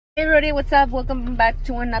Hey everybody, what's up? Welcome back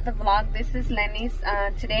to another vlog. This is Lenny's.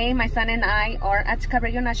 Today my son and I are at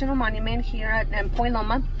Cabrillo National Monument here at Point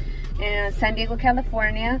Loma in San Diego,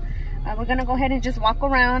 California. We're gonna go ahead and just walk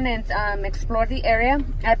around and explore the area.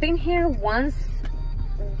 I've been here once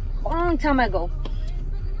a long time ago,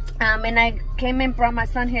 and I came and brought my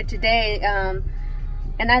son here today,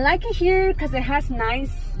 and I like it here because it has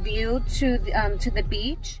nice view to the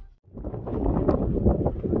beach.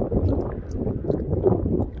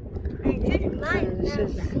 This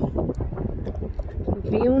is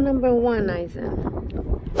view number 1, Eisen.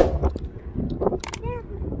 To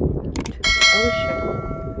the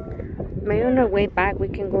ocean. Maybe on our way back we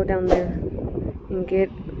can go down there and get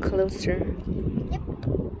closer. Yep.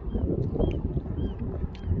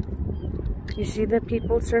 You see the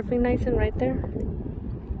people surfing, Eisen, right there?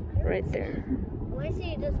 Right there. Why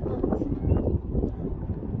see this boat?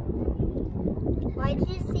 Why did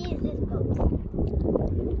you see this boat?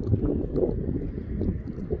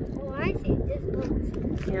 I see this boat.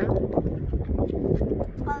 Yeah.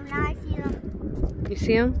 Oh, now I see them. You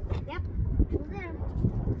see them? Yep. There.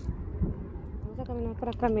 Vamos a caminar por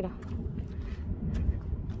acá, mira.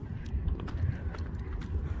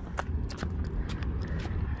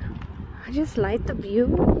 I just like the view.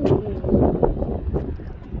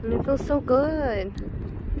 And it feels so good.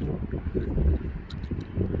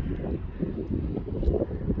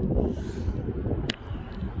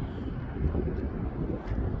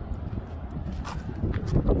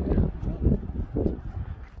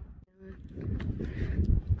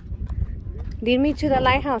 Lead me to the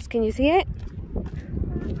lighthouse. Can you see it?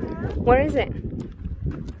 Where is it?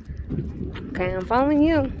 Okay, I'm following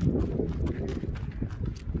you.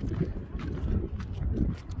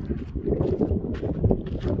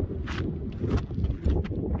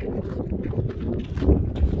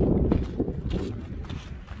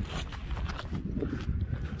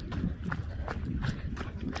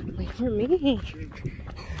 Wait for me.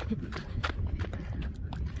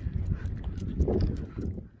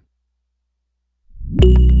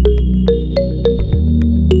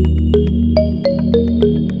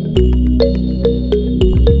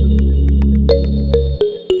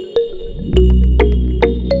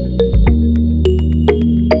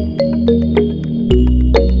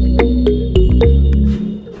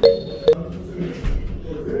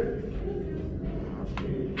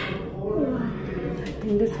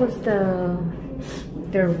 This was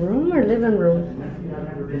their room or living room.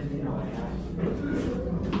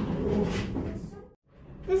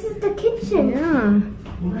 This is the kitchen. Yeah.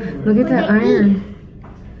 Look at that iron.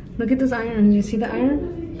 Look at this iron. You see the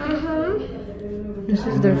iron? Uh-huh. This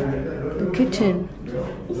is the kitchen.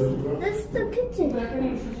 This is the kitchen.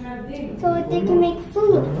 So they can make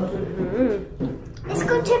food. Mm-hmm. Let's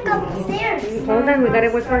go check upstairs. Hold on, we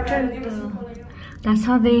gotta wait for our turn. That's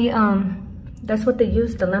how they that's what they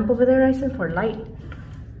use the lamp over there, I said, for light.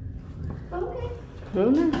 Okay.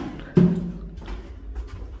 Hold on.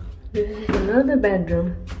 This is another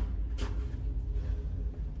bedroom.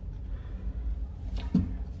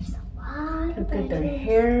 There's a lot of Look at the bedrooms.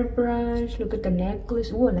 hairbrush. Look at the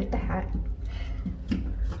necklace. Ooh, I like the hat.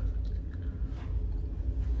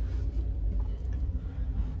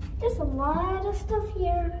 There's a lot of stuff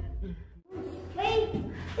here. Wait,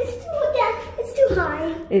 it's too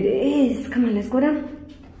high. It is. Come on, let's go down.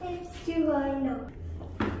 It's too high, no.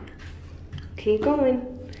 Keep going.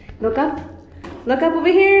 Look up. Look up over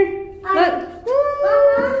here. Look.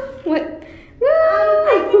 Mama, What?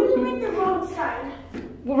 I think we went the wrong side.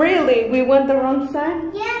 Really? We went the wrong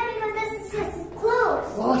side? Yeah, because this is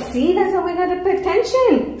closed. Well, see, that's how we gotta pay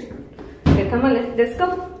attention. Okay, come on, let's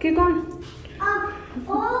go. Keep going.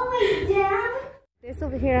 All the way down. This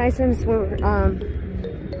over here, Ison's we're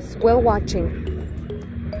whale watching.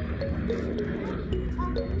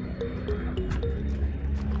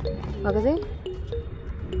 What is it?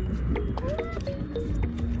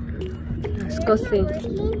 Let's go see.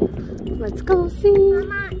 Let's go see.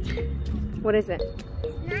 Mama, What is it?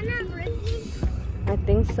 is Nana breathing? I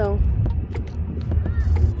think so.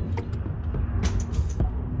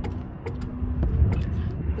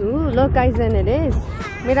 Ooh, look, Ison, it is.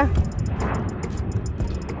 Mira.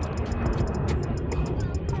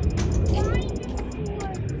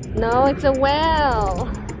 No, it's a whale.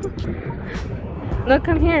 Look,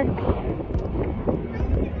 come here.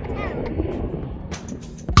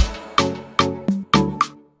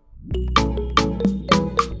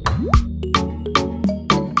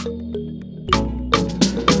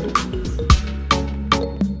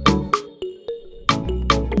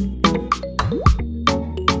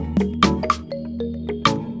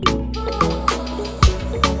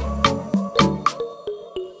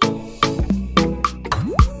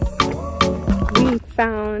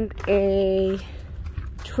 found a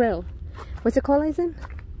trail. What's it called, Aizen?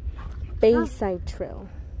 Bayside Trail.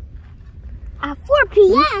 At 4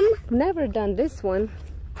 p.m.? Never done this one.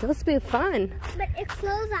 This will be fun. But it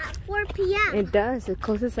closes at 4 p.m. It does. It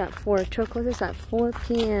closes at 4. Trail closes at 4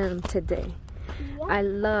 p.m. today. Yep. I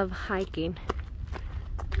love hiking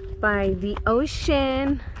by the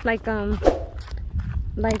ocean, like Torrey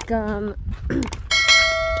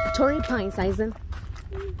Pines, Aizen.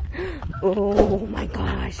 Oh my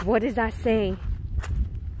gosh, what does that say?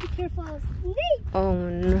 Be careful of snake. Oh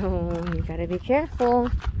no, you gotta be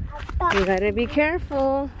careful. You gotta be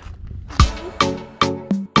careful.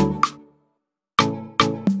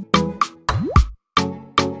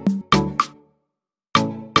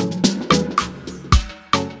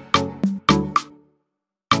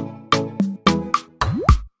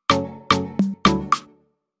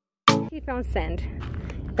 He found sand.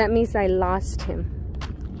 That means I lost him.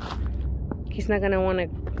 He's not gonna want to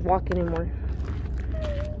walk anymore.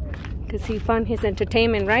 Because he found his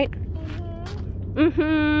entertainment, right?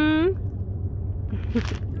 Mm-hmm.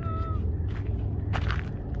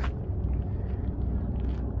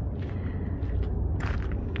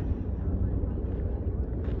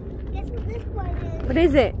 Guess what this one is? What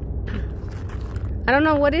is it? I don't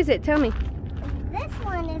know. What is it? Tell me. This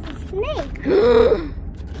one is a snake.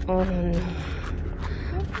 Oh no.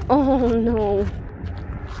 Oh no.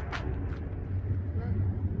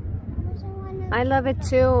 I love it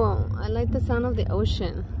too. I like the sound of the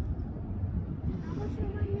ocean.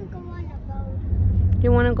 You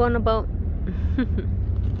want to go on a boat?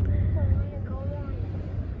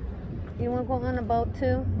 You want to go on a boat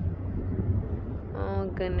too? Oh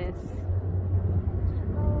goodness.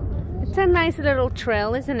 It's a nice little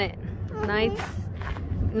trail, isn't it?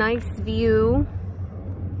 Nice view.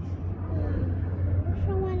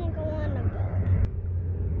 I want to go on a boat.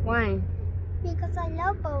 Why? Because I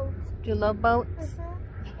love boats. Do you love boats?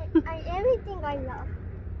 Everything I love.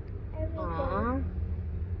 Everything. Aww.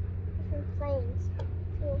 Even planes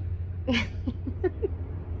too.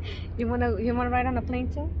 You wanna ride on a plane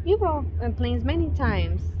too? You rode on planes many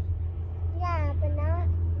times. Yeah, but now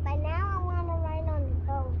I want to ride on the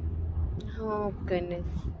boat. Oh goodness.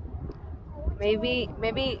 Maybe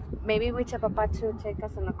we tell Papa to take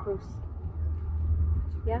us on a cruise.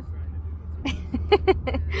 Yeah.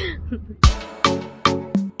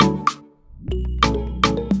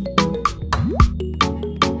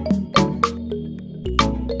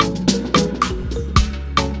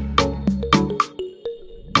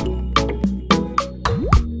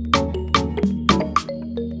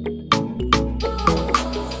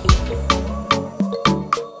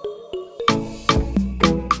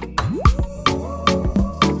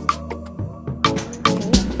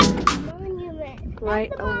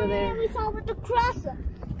 Right over there. That we saw with the crosser.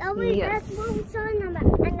 That's what we saw in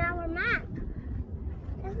our map.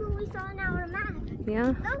 That's what we saw in our map. Yeah.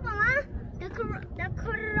 Look, Mama, the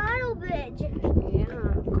Coronado Bridge.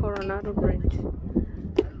 Yeah, Coronado Bridge.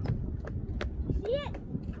 See it?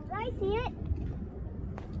 I see it.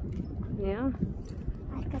 Yeah.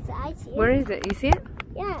 Because I see it. Where is it? You see it?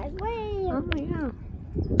 Yeah, it's way. Oh yeah.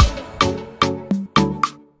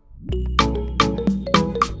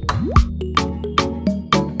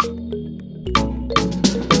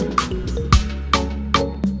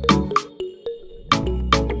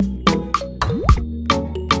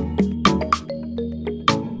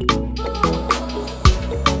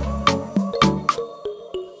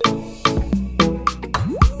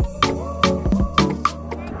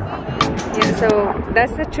 So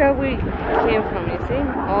that's the trail we came from, you see?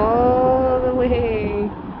 All the way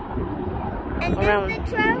and around. This is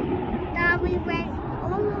the trail that we went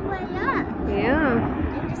all the way up. Yeah.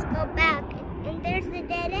 And just go back. And there's the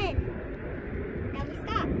dead end. And we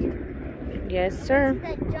stopped. Yes, sir.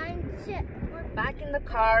 This is the giant ship. We're back in the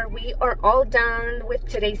car. We are all done with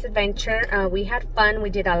today's adventure. We had fun.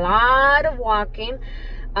 We did a lot of walking.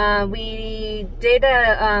 We did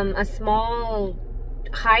a small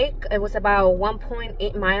hike. It was about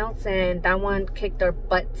 1.8 miles and that one kicked our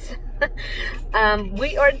butts.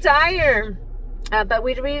 We are tired, but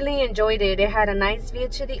we really enjoyed it. It had a nice view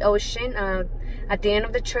to the ocean. At the end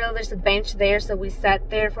of the trail there's a bench there, so we sat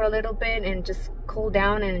there for a little bit and just cooled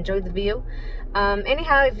down and enjoyed the view.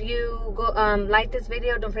 Anyhow, if you go like this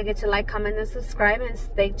video, don't forget to like, comment, and subscribe, and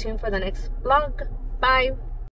stay tuned for the next vlog. Bye.